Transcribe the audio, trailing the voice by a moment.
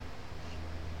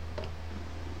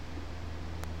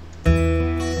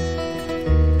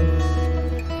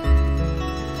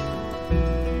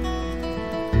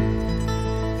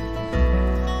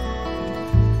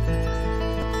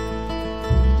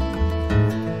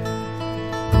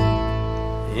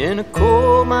in a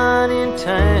coal mining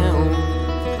town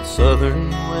in southern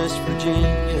West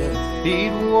Virginia.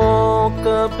 He'd walk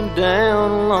up and down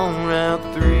along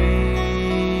Route 3.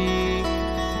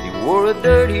 He wore a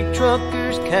dirty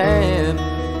trucker's cap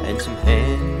and some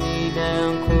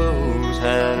hand-me-down clothes.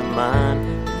 Had a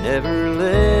mind that never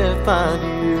left 5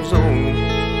 years old.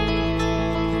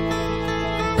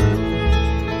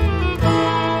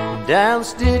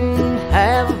 Dallas didn't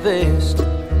have a vest,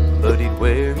 but he'd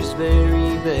wear his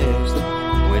very best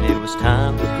when it was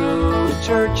time to go to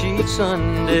church each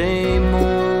Sunday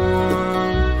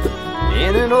morn.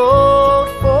 In an old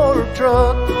Ford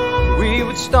truck, we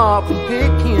would stop and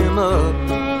pick him up.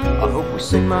 I hope we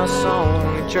sing my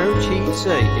song in church, he'd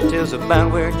say. It tells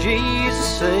about where Jesus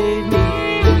saved me.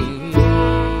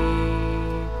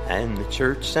 And the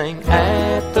church sang,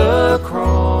 at the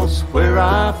cross where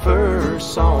I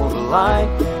first saw the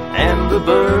light, and the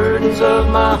burdens of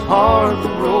my heart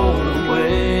would roll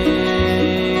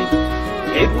away.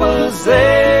 It was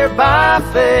there by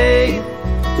faith,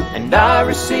 and I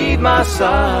received my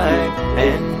sight,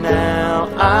 and now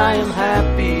I am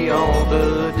happy all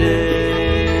the day.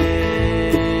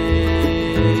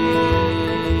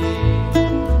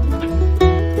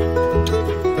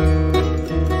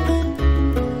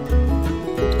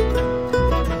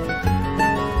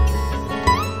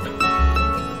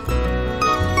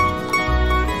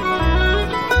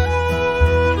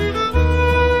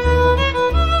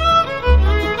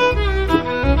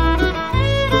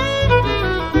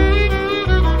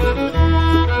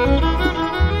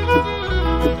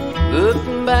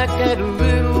 Back at a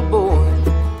little boy,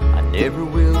 I never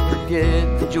will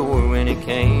forget the joy when it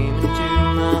came into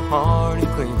my heart and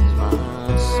cleansed my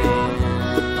sin.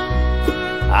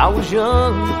 I was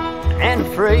young and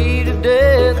afraid of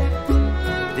death,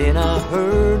 then I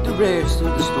heard the rest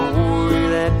of the story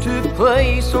that took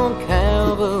place on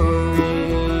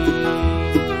Calvary.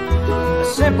 A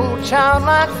simple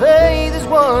childlike faith is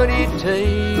what it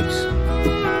takes.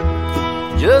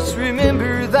 Just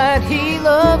remember that He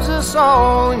loves us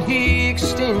all and He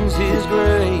extends His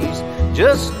grace.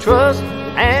 Just trust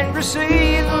and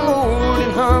receive the Lord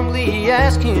and humbly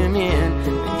ask Him in.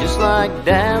 And just like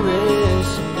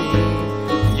Dallas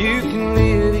and me, you can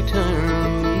live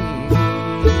eternally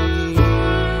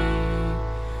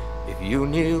if you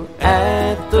kneel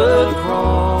at the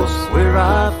cross where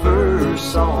I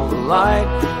first saw the light,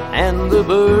 and the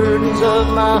burdens of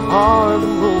my heart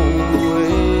rolled away.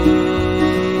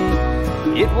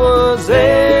 It was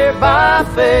there by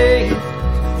faith,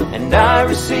 and I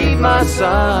received my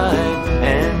sight,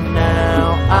 and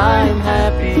now I'm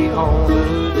happy all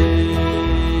the day.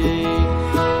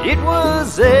 It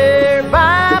was there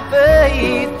by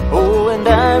faith, oh, and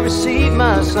I received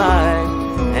my sight,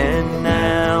 and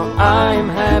now I'm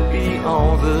happy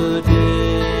all the day.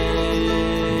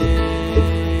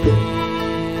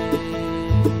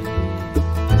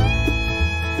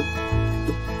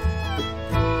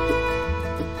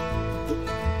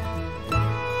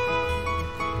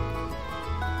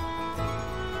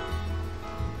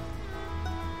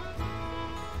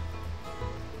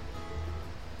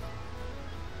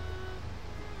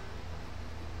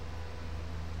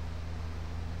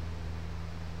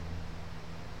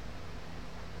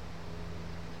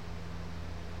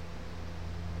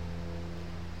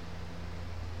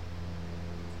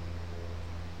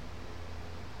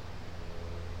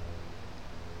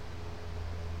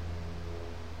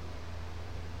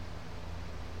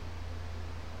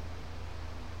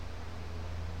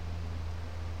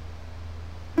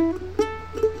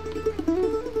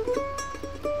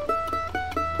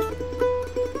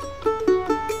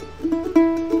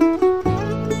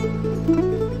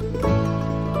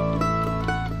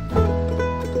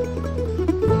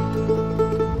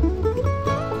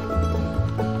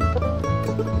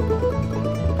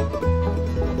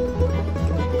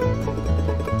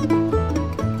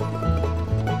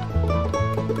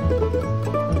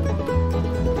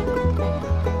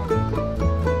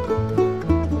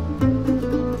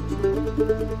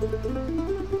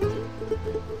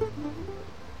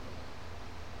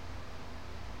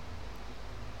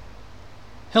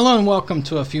 Hello and welcome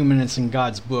to A Few Minutes in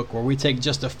God's Book, where we take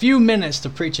just a few minutes to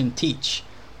preach and teach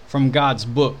from God's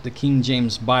book, the King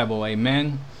James Bible.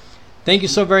 Amen. Thank you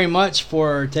so very much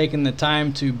for taking the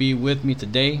time to be with me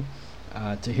today,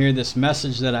 to hear this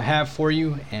message that I have for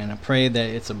you, and I pray that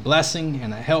it's a blessing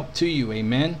and a help to you.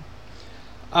 Amen.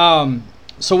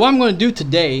 So what I'm going to do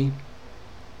today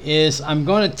is I'm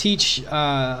going to teach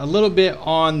a little bit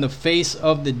on the face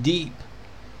of the deep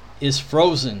is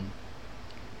frozen.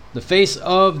 The face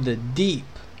of the deep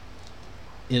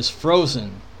is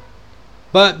frozen.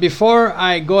 But before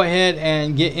I go ahead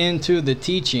and get into the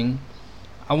teaching,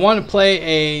 I want to play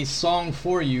a song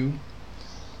for you.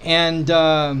 And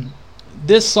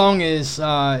this song is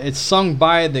it's sung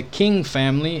by the King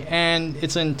family, and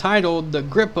it's entitled "The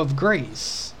Grip of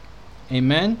Grace."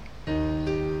 Amen.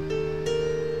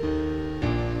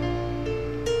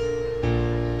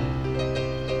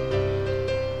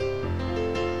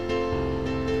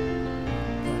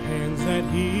 That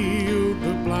healed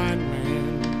the blind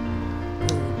man,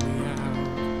 pulled me out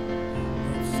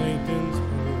of Satan's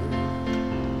hold,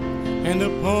 and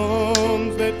the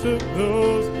palms that took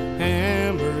those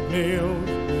hammered nails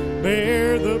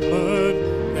bear the blood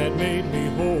that made me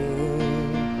whole.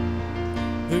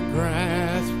 The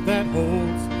grasp that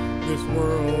holds this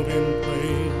world in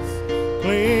place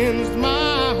cleansed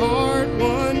my heart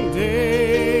one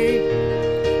day,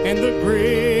 and the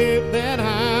grip that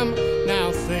I'm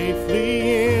now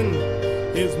safely in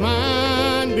is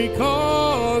mine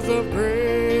because of grace.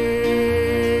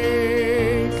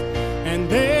 And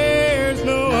there's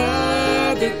no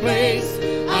other place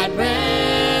I'd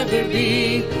rather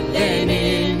be than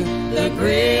in the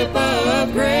grip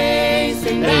of grace.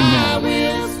 And I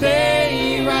will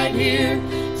stay right here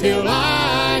till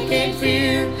I can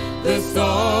fear the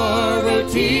sorrow,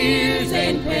 tears,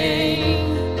 and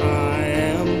pain. I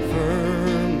am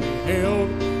firmly held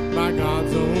by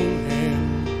God's own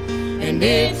hand, and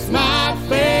it's my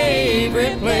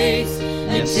favorite place.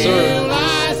 Until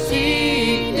I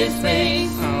see His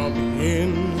face, I'll be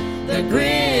in the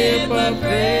grip of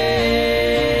grace.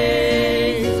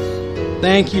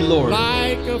 Thank you, Lord.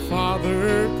 Like a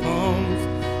father comes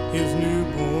his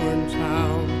newborn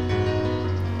child,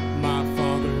 my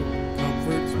Father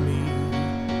comforts me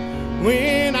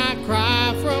when I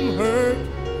cry from hurt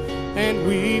and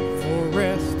weep for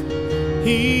rest.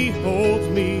 He holds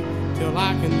me till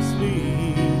I can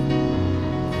sleep.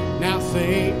 Now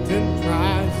Satan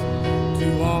tries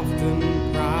to often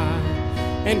pry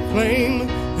and claim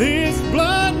this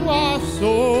blood-washed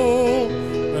soul,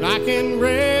 but I can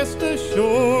rest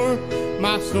assured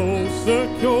my soul's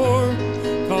secure,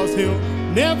 'cause He'll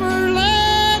never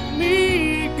let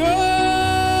me go.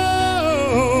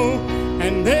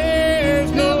 And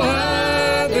there's no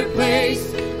other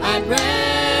place I'd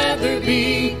rather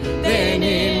be than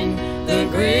in the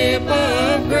grip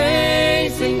of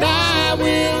grace. And I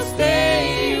will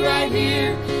stay right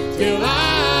here till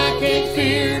I can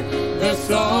fear the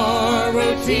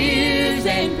sorrow, tears,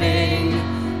 and pain.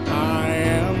 I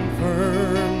am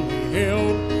firmly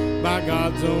held by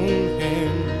God's own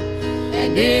hand,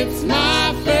 and it's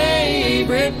my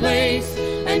favorite place.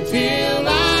 Until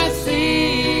I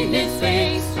see His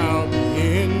face, I'll be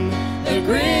in the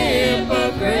grip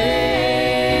of grace.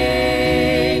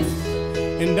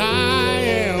 And I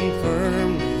am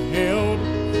firmly held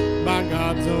by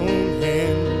God's own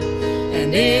hand,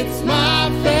 and it's my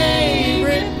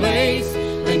favorite place.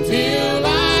 Until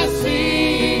I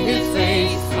see His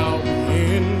face, I'll be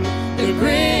in the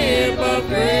grip of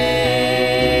grace.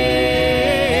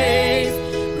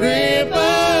 Grip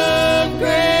of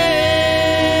grace.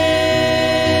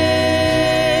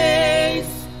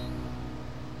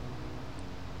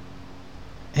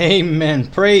 Amen.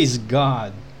 Praise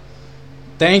God.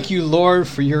 Thank you, Lord,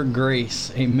 for your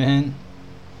grace. Amen.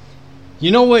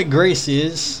 You know what grace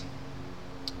is?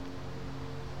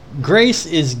 Grace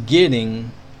is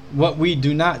getting what we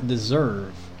do not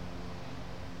deserve.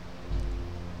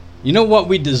 You know what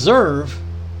we deserve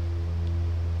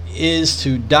is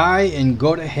to die and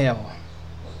go to hell.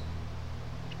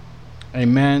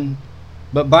 Amen.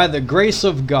 But by the grace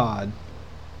of God,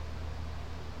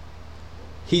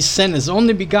 He sent His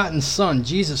only begotten Son,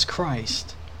 Jesus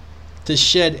Christ, to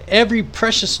shed every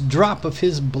precious drop of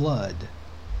His blood,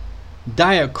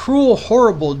 die a cruel,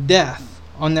 horrible death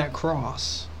on that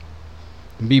cross,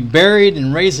 and be buried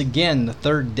and raised again the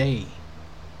third day.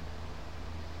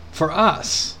 For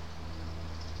us.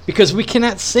 Because we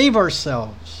cannot save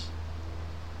ourselves.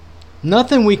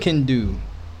 Nothing we can do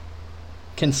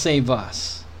can save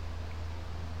us.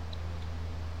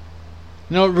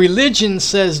 You know, religion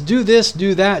says do this,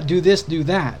 do that, do this, do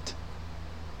that.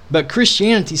 But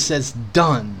Christianity says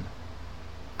done.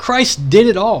 Christ did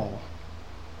it all.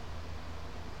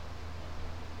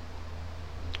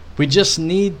 We just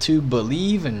need to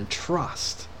believe and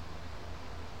trust.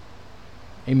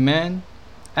 Amen.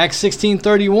 Acts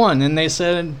 16:31, and they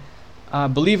said,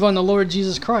 believe on the Lord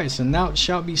Jesus Christ, and thou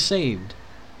shalt be saved,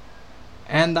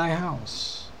 and thy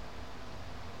house.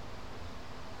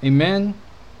 Amen.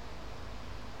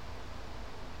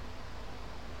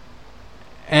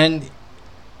 And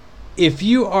if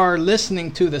you are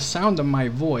listening to the sound of my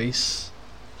voice,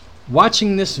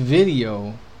 watching this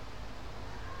video,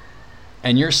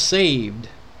 and you're saved,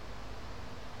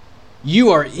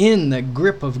 you are in the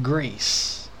grip of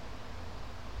grace.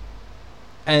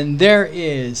 And there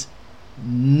is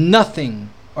nothing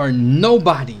or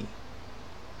nobody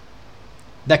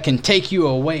that can take you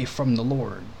away from the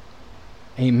Lord.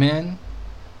 Amen.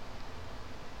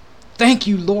 Thank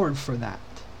you, Lord, for that.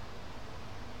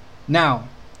 Now,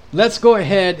 let's go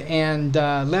ahead and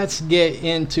let's get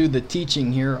into the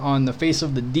teaching here on the face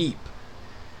of the deep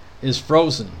is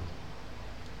frozen.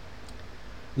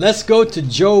 Let's go to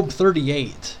Job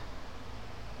 38.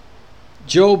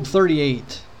 Job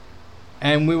 38.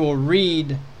 And we will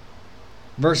read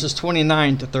verses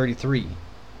 29 to 33.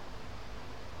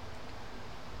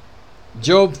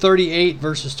 Job 38,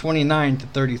 verses 29 to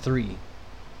 33.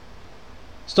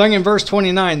 Starting in verse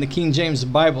 29, the King James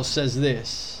Bible says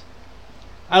this: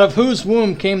 Out of whose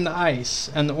womb came the ice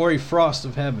and the hoary frost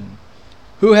of heaven?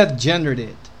 Who hath gendered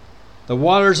it? The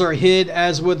waters are hid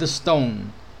as with a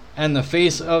stone, and the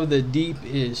face of the deep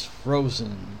is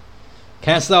frozen.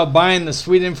 Canst thou bind the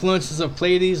sweet influences of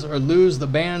Pleiades, or loose the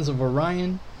bands of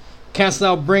Orion? Canst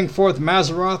thou bring forth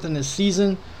Mazzaroth in his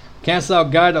season? Canst thou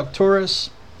guide Arcturus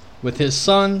with his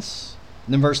sons?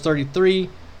 And then verse 33,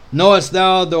 Knowest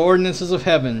thou the ordinances of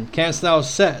heaven? Canst thou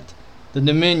set the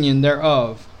dominion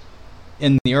thereof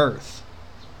in the earth?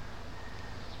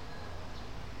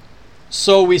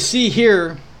 So we see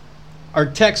here, our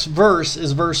text verse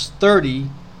is verse 30.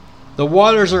 The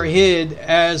waters are hid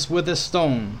as with a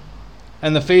stone,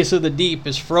 and the face of the deep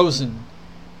is frozen.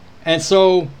 And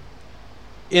so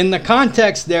in the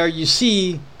context there, you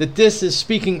see that this is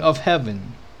speaking of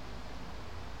heaven.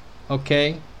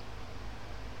 Okay?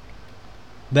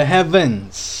 The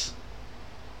heavens.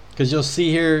 Because you'll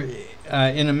see here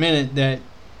in a minute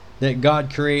that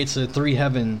God creates a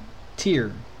 3-heaven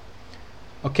tier.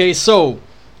 Okay, so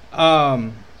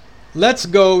let's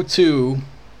go to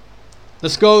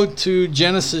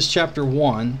Genesis chapter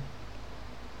 1.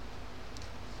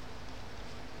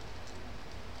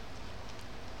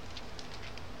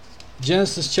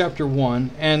 Genesis chapter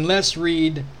 1, and let's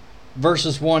read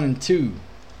verses 1 and 2.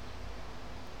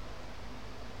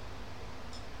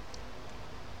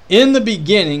 In the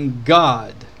beginning,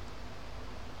 God.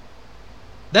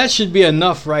 That should be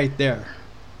enough right there.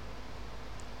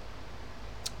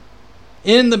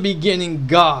 In the beginning,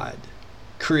 God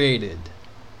created.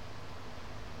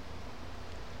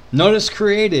 Notice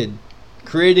created.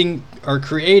 Creating or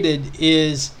created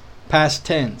is past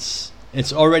tense.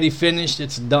 It's already finished.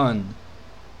 It's done.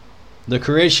 The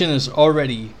creation is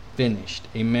already finished.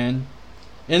 Amen.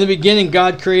 In the beginning,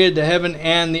 God created the heaven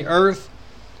and the earth.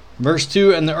 Verse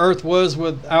 2, And the earth was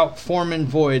without form and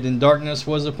void, and darkness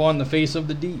was upon the face of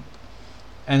the deep,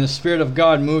 and the Spirit of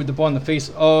God moved upon the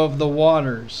face of the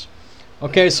waters.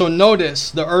 Okay, so notice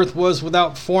the earth was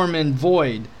without form and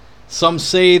void. Some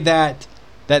say that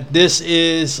this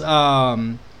is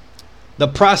the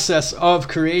process of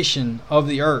creation of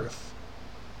the earth.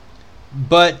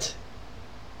 But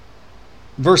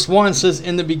verse 1 says,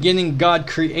 In the beginning God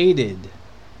created.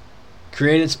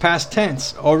 Created is past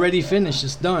tense. Already finished.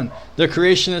 It's done. The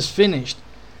creation is finished.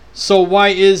 So why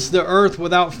is the earth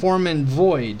without form and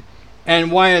void? And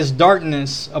why is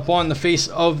darkness upon the face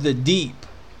of the deep?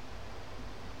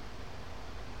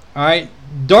 Alright?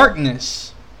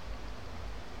 Darkness.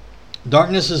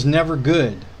 Darkness is never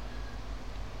good.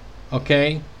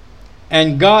 Okay?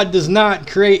 And God does not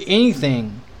create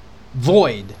anything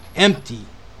void, empty.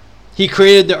 He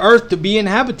created the earth to be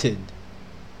inhabited.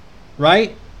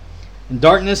 Right? And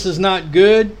darkness is not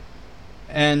good.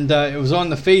 And it was on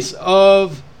the face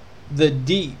of the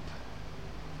deep.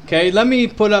 Okay, let me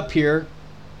put up here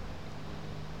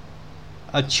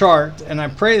a chart. And I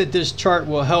pray that this chart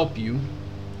will help you.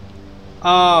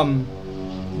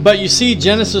 But you see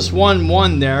Genesis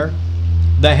 1:1 there.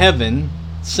 The heaven,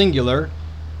 singular.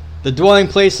 The dwelling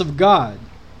place of God.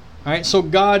 Alright, so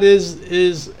God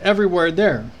is everywhere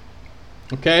there.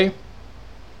 Okay?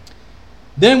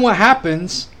 Then what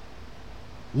happens?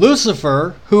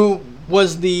 Lucifer, who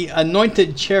was the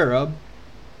anointed cherub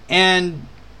and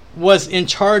was in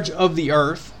charge of the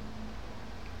earth,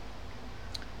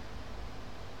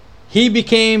 he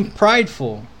became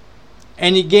prideful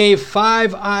and he gave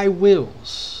 5 I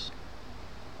wills.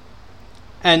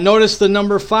 And notice the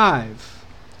number 5.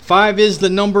 5 is the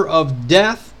number of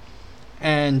death,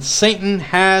 and Satan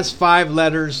has 5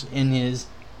 letters in his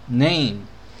name.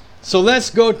 So let's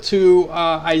go to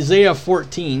Isaiah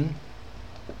 14.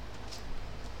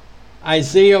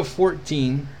 Isaiah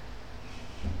 14.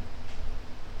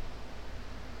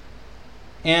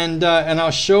 And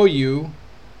I'll show you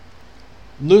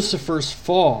Lucifer's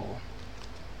fall.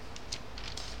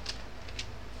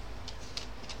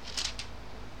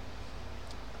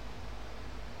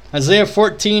 Isaiah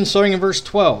 14, starting in verse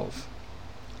 12.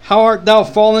 How art thou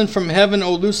fallen from heaven,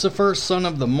 O Lucifer, son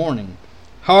of the morning?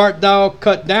 How art thou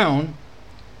cut down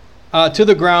to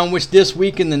the ground, which didst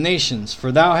weaken the nations?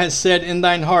 For thou hast said in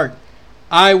thine heart,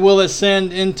 I will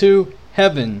ascend into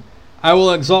heaven. I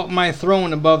will exalt my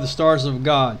throne above the stars of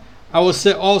God. I will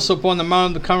sit also upon the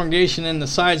mount of the congregation in the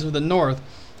sides of the north.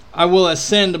 I will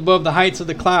ascend above the heights of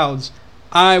the clouds.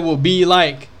 I will be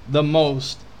like the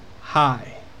Most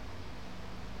High.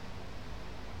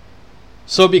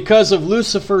 So because of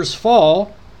Lucifer's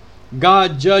fall,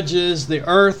 God judges the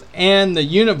earth and the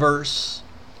universe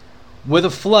with a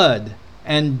flood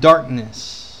and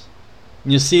darkness.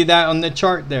 You see that on the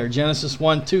chart there, Genesis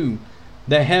 1:2.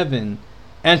 The heaven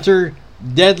enter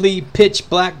deadly pitch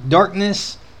black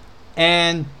darkness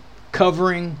and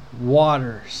covering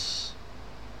waters.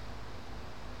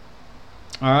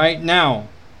 All right, now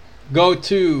go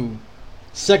to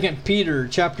 2 Peter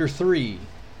chapter 3.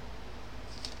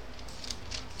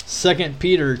 2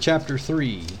 Peter chapter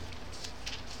 3.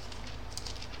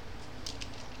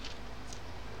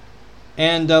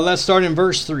 And let's start in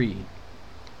verse 3.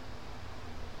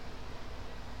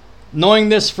 Knowing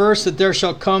this first, that there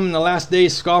shall come in the last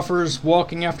days scoffers,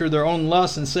 walking after their own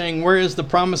lusts, and saying, where is the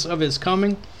promise of his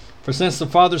coming? For since the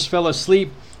fathers fell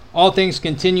asleep, all things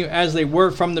continue as they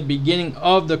were from the beginning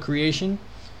of the creation.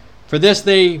 For this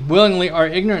they willingly are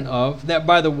ignorant of, that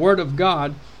by the word of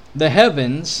God the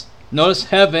heavens, notice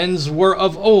heavens, were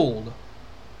of old,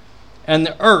 and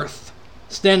the earth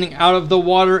standing out of the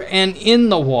water and in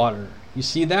the water. You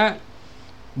see that?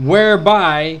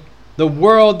 Whereby the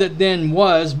world that then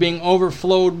was, being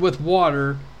overflowed with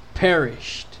water,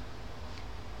 perished.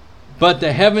 But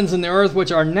the heavens and the earth,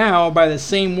 which are now by the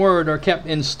same word, are kept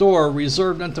in store,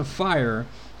 reserved unto fire,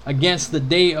 against the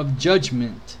day of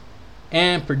judgment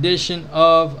and perdition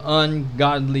of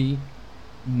ungodly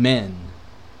men.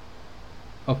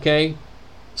 Okay?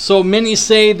 So many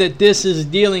say that this is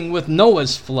dealing with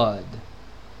Noah's flood.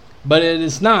 But it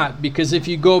is not, because if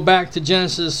you go back to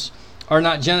Genesis, or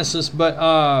not Genesis,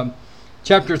 but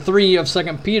chapter 3 of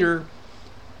 2 Peter,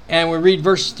 and we read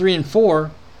verses 3 and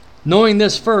 4, knowing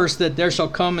this first, that there shall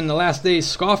come in the last days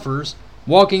scoffers,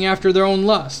 walking after their own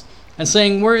lust, and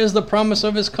saying, where is the promise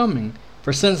of his coming?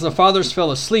 For since the fathers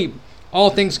fell asleep,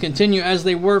 all things continue as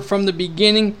they were from the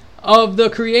beginning of the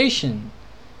creation.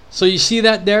 So you see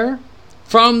that there?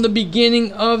 From the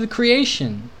beginning of the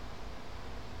creation.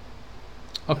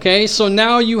 Okay, so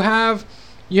now you have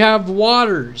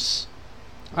waters,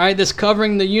 all right, that's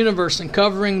covering the universe and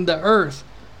covering the earth.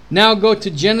 Now go to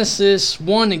Genesis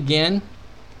 1 again.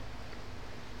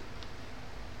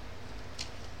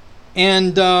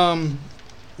 And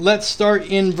let's start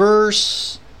in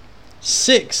verse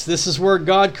 6. This is where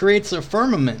God creates a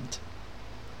firmament.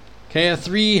 Okay, a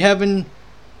 3-heaven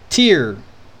tier.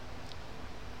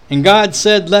 And God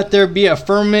said, let there be a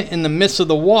firmament in the midst of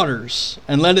the waters,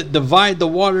 and let it divide the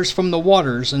waters from the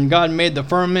waters. And God made the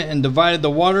firmament and divided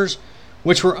the waters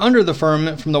which were under the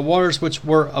firmament from the waters which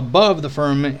were above the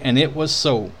firmament, and it was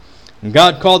so. And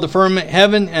God called the firmament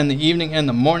heaven, and the evening and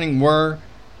the morning were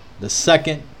the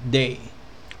second day.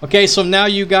 Okay, so now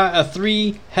you got a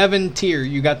 3-heaven tier.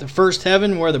 You got the first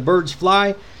heaven where the birds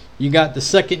fly. You got the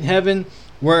second heaven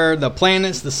where the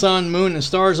planets, the sun, moon, and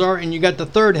stars are. And you got the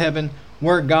third heaven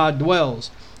where God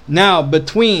dwells. Now,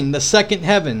 between the second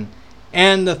heaven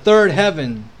and the third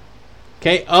heaven,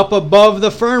 okay, up above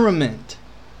the firmament,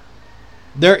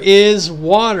 there is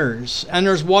waters, and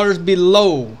there's waters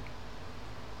below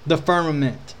the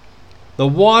firmament. The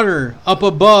water up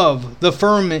above the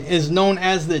firmament is known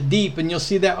as the deep, and you'll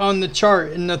see that on the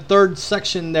chart in the third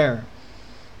section there.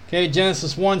 Okay,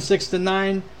 Genesis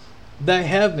 1:6-9, the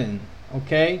heaven,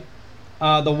 okay,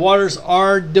 the waters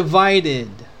are divided.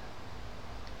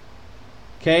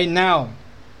 Okay, now,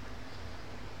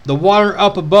 the water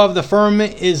up above the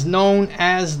firmament is known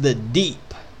as the deep.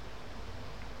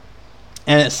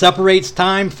 And it separates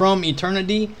time from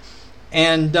eternity.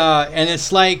 And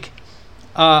it's like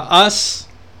us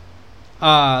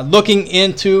looking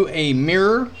into a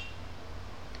mirror.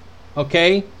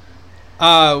 Okay?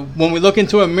 When we look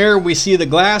into a mirror, we see the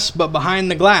glass, but behind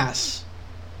the glass,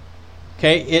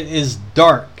 okay, it is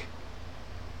dark.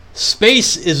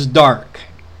 Space is dark.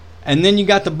 And then you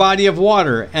got the body of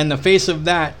water, and the face of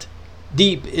that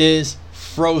deep is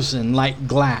frozen like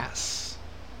glass.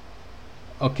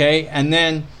 Okay, and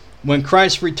then when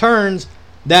Christ returns,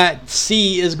 that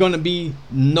sea is going to be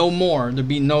no more. There'll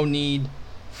be no need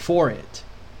for it.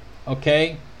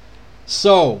 Okay,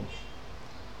 so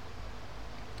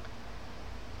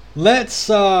let's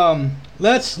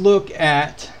look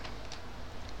at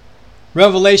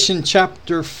Revelation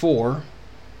chapter 4.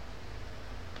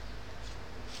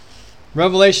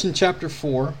 Revelation chapter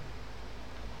 4.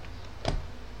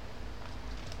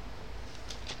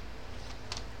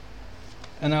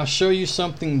 And I'll show you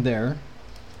something there.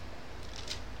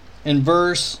 In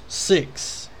verse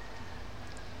 6.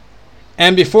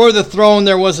 And before the throne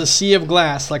there was a sea of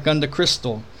glass like unto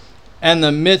crystal. And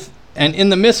in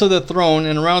the midst of the throne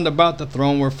and round about the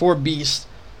throne were 4 beasts,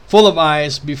 full of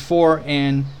eyes before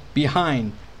and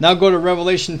behind. Now go to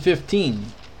Revelation 15.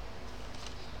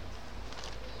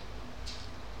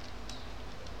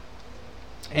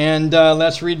 And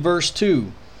let's read verse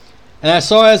 2. And I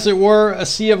saw as it were a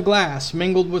sea of glass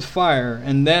mingled with fire,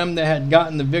 and them that had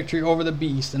gotten the victory over the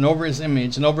beast, and over his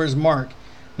image, and over his mark,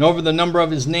 and over the number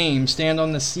of his name, stand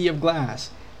on the sea of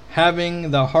glass, having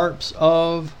the harps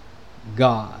of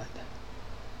God.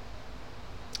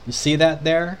 You see that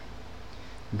there?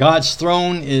 God's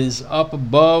throne is up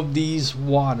above these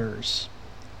waters.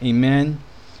 Amen.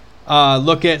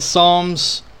 Look at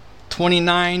Psalms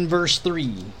 29 verse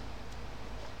 3.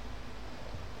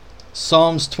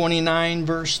 Psalms 29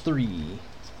 verse 3.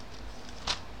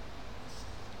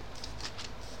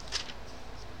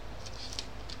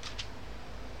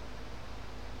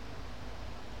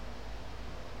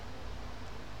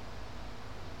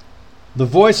 The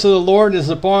voice of the Lord is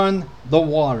upon the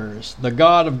waters. The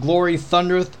God of glory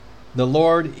thundereth. The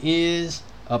Lord is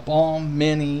upon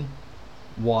many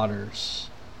waters.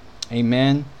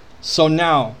 Amen. So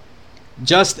now,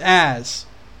 just as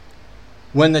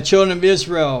when the children of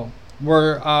Israel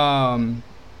were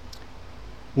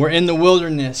in the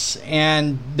wilderness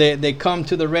and they come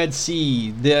to the Red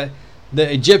Sea, the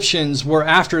Egyptians were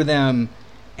after them,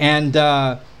 and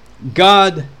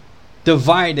God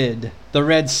divided the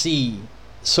Red Sea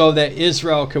so that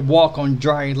Israel could walk on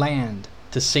dry land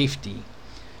to safety.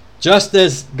 Just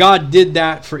as God did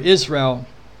that for Israel,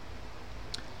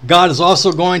 God is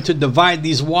also going to divide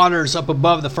these waters up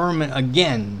above the firmament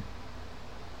again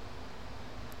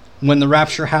when the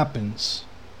rapture happens,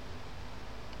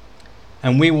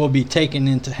 and we will be taken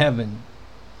into heaven.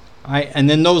 All right? And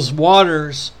then those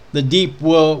waters, the deep,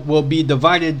 will be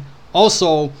divided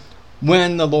also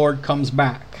when the Lord comes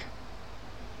back.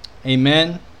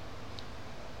 Amen.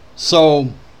 So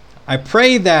I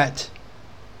pray that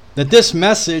this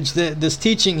message, this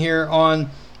teaching here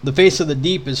on the face of the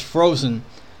deep is frozen,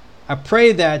 I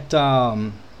pray that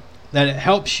that it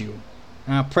helps you,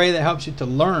 and I pray that it helps you to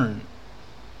learn.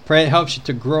 Pray it helps you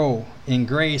to grow in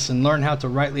grace and learn how to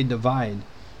rightly divide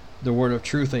the word of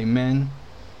truth. Amen.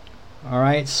 All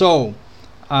right. So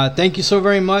thank you so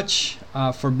very much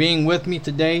for being with me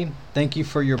today. Thank you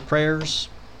for your prayers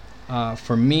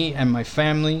for me and my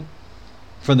family,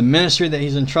 for the ministry that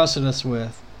He's entrusted us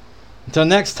with. Until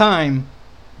next time,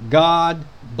 God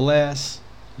bless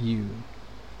you.